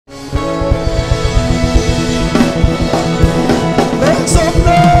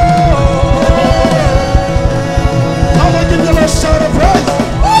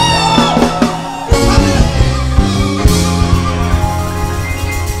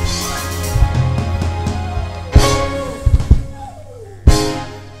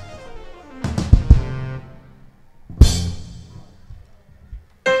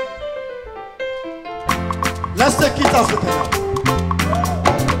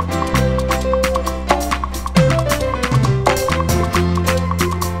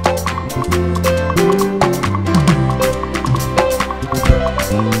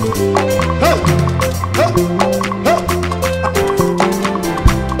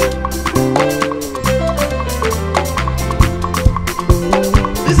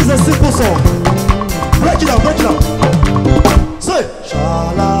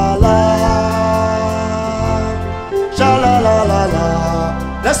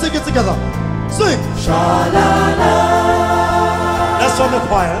sing it together. Sing. Sha-la-la. That's from the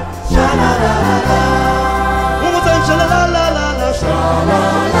choir. Sha-la-la-la. One more time. Sha-la-la-la-la.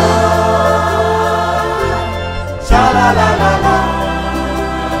 Sha-la-la. Sha-la-la-la-la.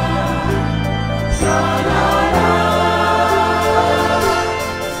 Sha-la-la.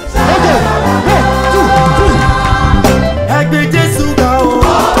 Okay. 1, 2, 3. Egbe Jesu ga o.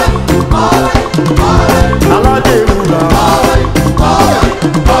 Alade rula.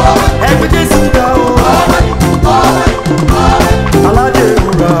 Egbe Jesu ga o. Alade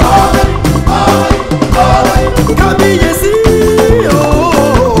rula. Kábíyèsí o.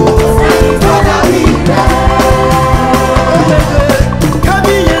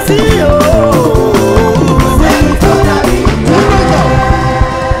 Kábíyèsí o.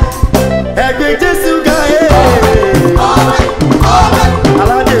 Egbe Jesu ga e.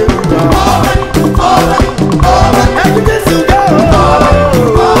 Alade rula. Egbe Jesu ga o.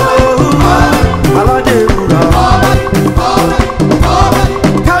 Alade rula.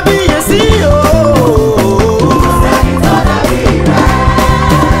 Kábíyèsí o.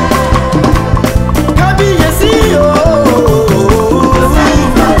 Kábíyèsí o.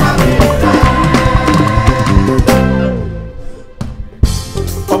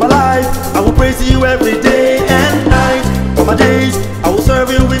 For my life, I will praise you every day and night. For my days, I will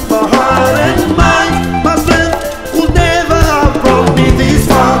serve you with my heart and mind. My strength will never have brought me this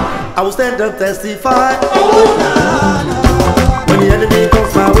far. I will stand and testify. When the enemy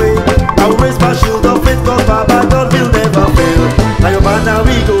comes my way, I will raise my shield of faith, cause Baba God will never fail. Now your banner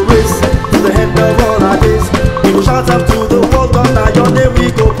we go raise to the end of all our days. We will shout out to the world, God, now your name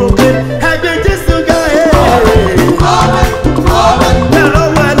we go proclaim. Egbe Jesu ga e. Hello,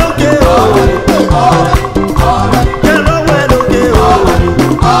 well, okay, oh. Hello, well, okay, oh.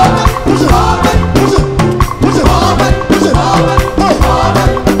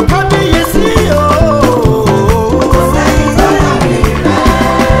 Kábíyèsí o.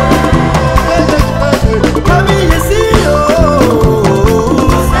 Kábíyèsí o.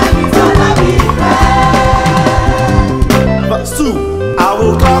 Verse 2. I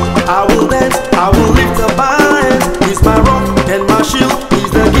will clap, I will dance, I will lift up my